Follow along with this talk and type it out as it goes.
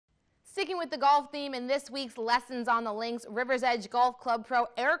Sticking with the golf theme in this week's Lessons on the Links, River's Edge Golf Club pro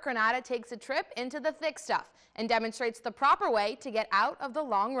Eric Granata takes a trip into the thick stuff and demonstrates the proper way to get out of the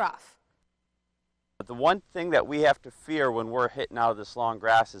long rough. The one thing that we have to fear when we're hitting out of this long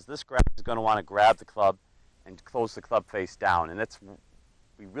grass is this grass is going to want to grab the club and close the club face down. And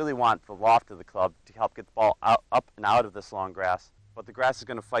we really want the loft of the club to help get the ball up and out of this long grass. But the grass is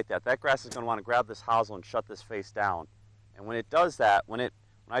going to fight that. That grass is going to want to grab this hosel and shut this face down. And when it does that, when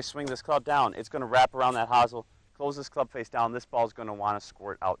I swing this club down, it's going to wrap around that hosel, close this club face down. This ball is going to want to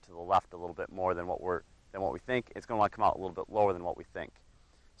squirt out to the left a little bit more than what we think. It's going to want to come out a little bit lower than what we think.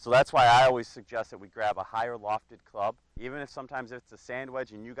 So that's why I always suggest that we grab a higher lofted club. Even if sometimes it's a sand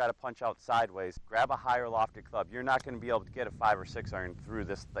wedge and you got to punch out sideways, grab a higher lofted club. You're not going to be able to get a 5 or 6 iron through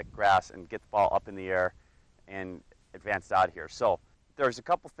this thick grass and get the ball up in the air and advance out of here. So there's a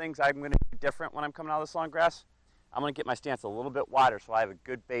couple things I'm going to do different when I'm coming out of this long grass. I'm going to get my stance a little bit wider so I have a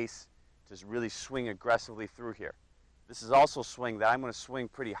good base to really swing aggressively through here. This is also a swing that I'm going to swing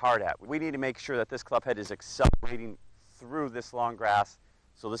pretty hard at. We need to make sure that this club head is accelerating through this long grass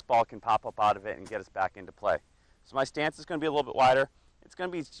so this ball can pop up out of it and get us back into play. So my stance is going to be a little bit wider. It's going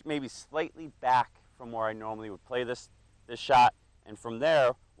to be maybe slightly back from where I normally would play this shot. And from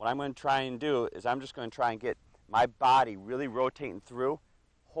there, what I'm going to try and do is I'm just going to try and get my body really rotating through,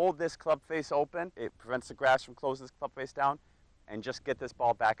 hold this club face open. It prevents the grass from closing this club face down, and just get this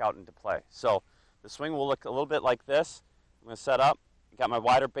ball back out into play. So the swing will look a little bit like this. I'm going to set up, got my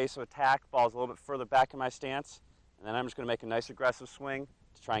wider base of attack, ball's a little bit further back in my stance, and then I'm just going to make a nice aggressive swing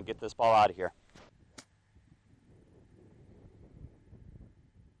to try and get this ball out of here.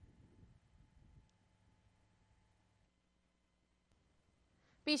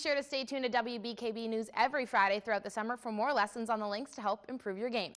 Be sure to stay tuned to WBKB News every Friday throughout the summer for more lessons on the links to help improve your game.